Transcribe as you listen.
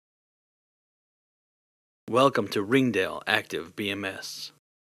Welcome to Ringdale ActiveBMS,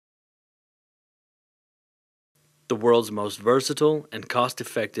 the world's most versatile and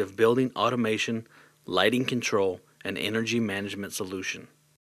cost-effective building automation, lighting control, and energy management solution.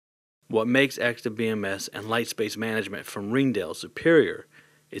 What makes ActiveBMS and light space management from Ringdale superior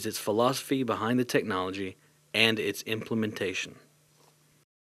is its philosophy behind the technology and its implementation.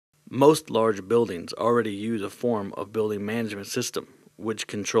 Most large buildings already use a form of building management system which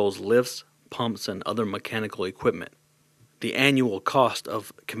controls lifts, pumps, and other mechanical equipment. The annual cost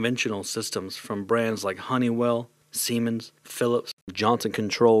of conventional systems from brands like Honeywell, Siemens, Philips, Johnson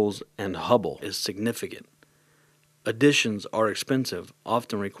Controls, and Hubbell is significant. Additions are expensive,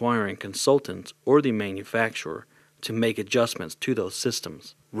 often requiring consultants or the manufacturer to make adjustments to those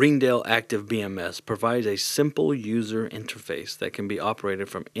systems. Ringdale ActiveBMS provides a simple user interface that can be operated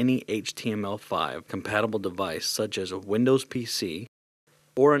from any HTML5 compatible device such as a Windows PC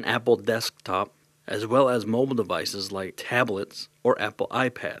or an Apple desktop, as well as mobile devices like tablets or Apple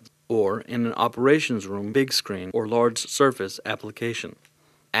iPads, or in an operations room big screen or large surface application.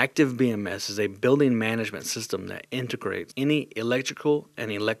 ActiveBMS is a building management system that integrates any electrical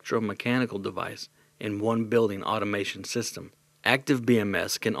and electromechanical device in one building automation system.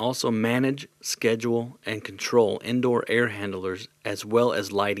 ActiveBMS can also manage, schedule, and control indoor air handlers as well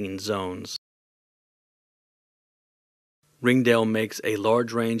as lighting zones. Ringdale makes a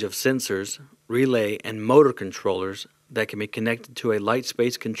large range of sensors, relay, and motor controllers that can be connected to a light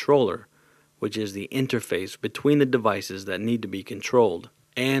space controller, which is the interface between the devices that need to be controlled,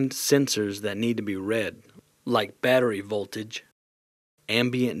 and sensors that need to be read, like battery voltage,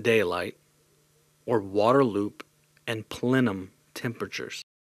 ambient daylight, or water loop and plenum temperatures.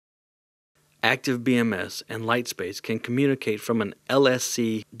 ActiveBMS and Lightspace can communicate from an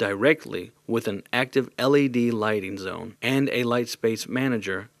LSC directly with an active LED lighting zone and a Lightspace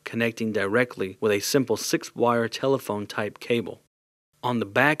manager connecting directly with a simple 6-wire telephone type cable. On the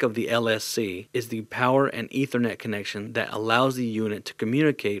back of the LSC is the power and Ethernet connection that allows the unit to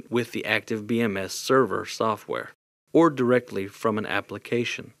communicate with the ActiveBMS server software or directly from an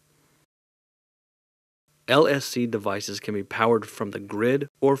application. LSC devices can be powered from the grid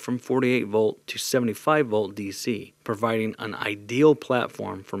or from 48 volt to 75 volt DC, providing an ideal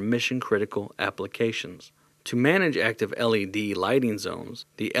platform for mission-critical applications. To manage active LED lighting zones,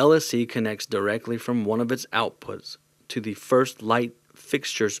 the LSC connects directly from one of its outputs to the first light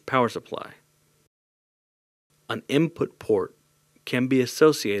fixture's power supply. An input port can be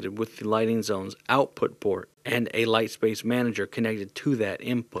associated with the lighting zone's output port and a Lightspace manager connected to that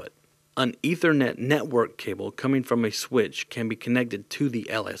input. An Ethernet network cable coming from a switch can be connected to the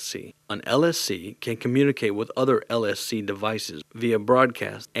LSC. An LSC can communicate with other LSC devices via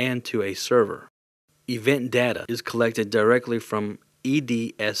broadcast and to a server. Event data is collected directly from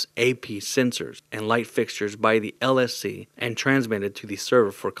EDSAP sensors and light fixtures by the LSC and transmitted to the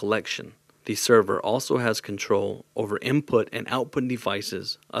server for collection. The server also has control over input and output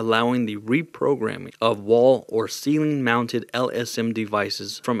devices, allowing the reprogramming of wall or ceiling mounted LSM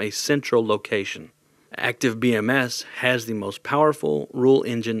devices from a central location. ActiveBMS has the most powerful rule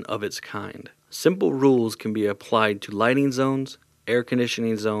engine of its kind. Simple rules can be applied to lighting zones, air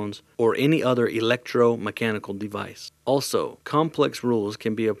conditioning zones, or any other electromechanical device. Also, complex rules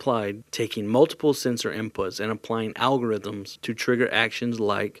can be applied taking multiple sensor inputs and applying algorithms to trigger actions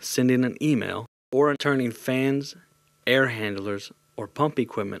like sending an email or turning fans, air handlers, or pump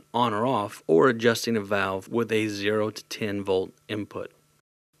equipment on or off, or adjusting a valve with a 0 to 10 volt input.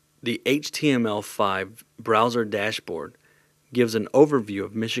 The HTML5 browser dashboard gives an overview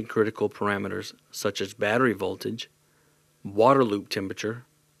of mission-critical parameters such as battery voltage, water loop temperature,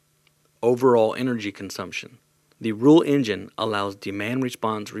 overall energy consumption. The rule engine allows demand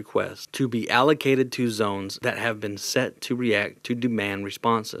response requests to be allocated to zones that have been set to react to demand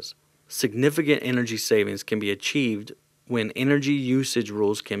responses. Significant energy savings can be achieved when energy usage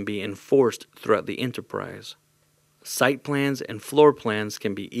rules can be enforced throughout the enterprise. Site plans and floor plans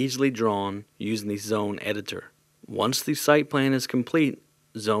can be easily drawn using the zone editor. Once the site plan is complete,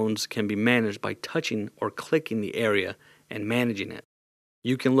 zones can be managed by touching or clicking the area and managing it.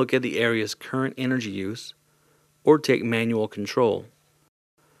 You can look at the area's current energy use, or take manual control,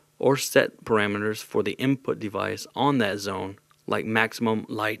 or set parameters for the input device on that zone, like maximum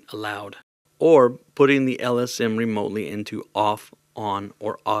light allowed, or putting the LSM remotely into off, on,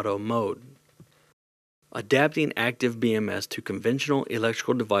 or auto mode. Adapting ActiveBMS to conventional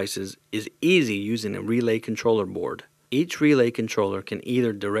electrical devices is easy using a relay controller board. Each relay controller can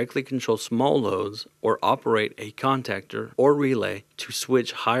either directly control small loads or operate a contactor or relay to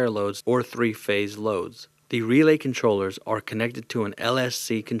switch higher loads or three-phase loads. The relay controllers are connected to an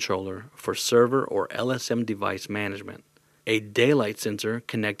LSC controller for server or LSM device management. A daylight sensor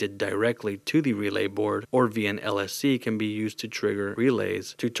connected directly to the relay board or via an LSC can be used to trigger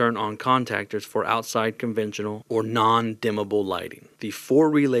relays to turn on contactors for outside conventional or non-dimmable lighting. The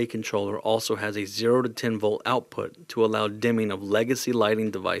 4-relay controller also has a 0 to 10 volt output to allow dimming of legacy lighting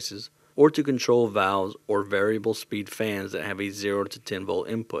devices or to control valves or variable speed fans that have a 0 to 10 volt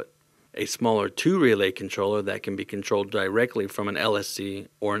input. A smaller 2-relay controller that can be controlled directly from an LSC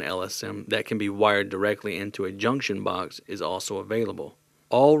or an LSM that can be wired directly into a junction box is also available.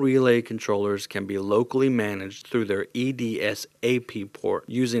 All relay controllers can be locally managed through their EDS-AP port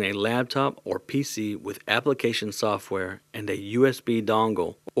using a laptop or PC with application software and a USB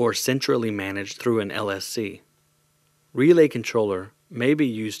dongle, or centrally managed through an LSC. Relay controller may be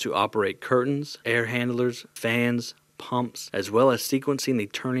used to operate curtains, air handlers, fans, pumps, as well as sequencing the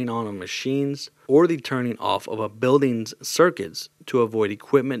turning on of machines or the turning off of a building's circuits to avoid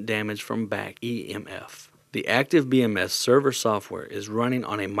equipment damage from back EMF. The ActiveBMS server software is running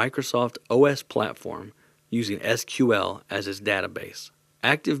on a Microsoft OS platform using SQL as its database.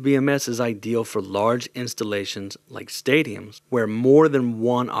 ActiveBMS is ideal for large installations like stadiums where more than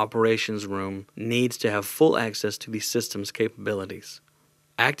one operations room needs to have full access to the system's capabilities.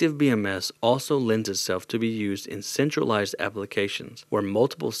 ActiveBMS also lends itself to be used in centralized applications where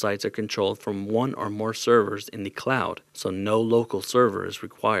multiple sites are controlled from one or more servers in the cloud, so no local server is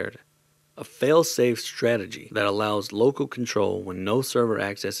required. A fail-safe strategy that allows local control when no server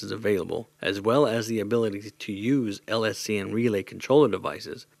access is available, as well as the ability to use LSC and relay controller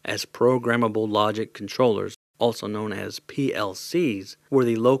devices as programmable logic controllers, also known as PLCs, where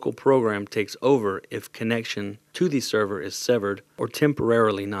the local program takes over if connection to the server is severed or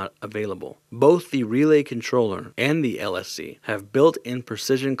temporarily not available. Both the relay controller and the LSC have built-in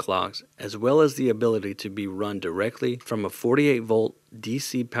precision clocks as well as the ability to be run directly from a 48-volt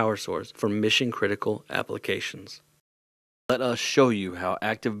DC power source for mission-critical applications. Let us show you how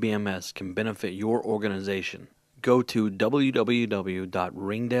ActiveBMS can benefit your organization. Go to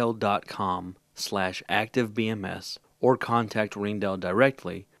www.ringdale.com/ActiveBMS or contact Ringdale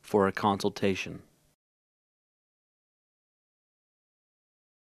directly for a consultation.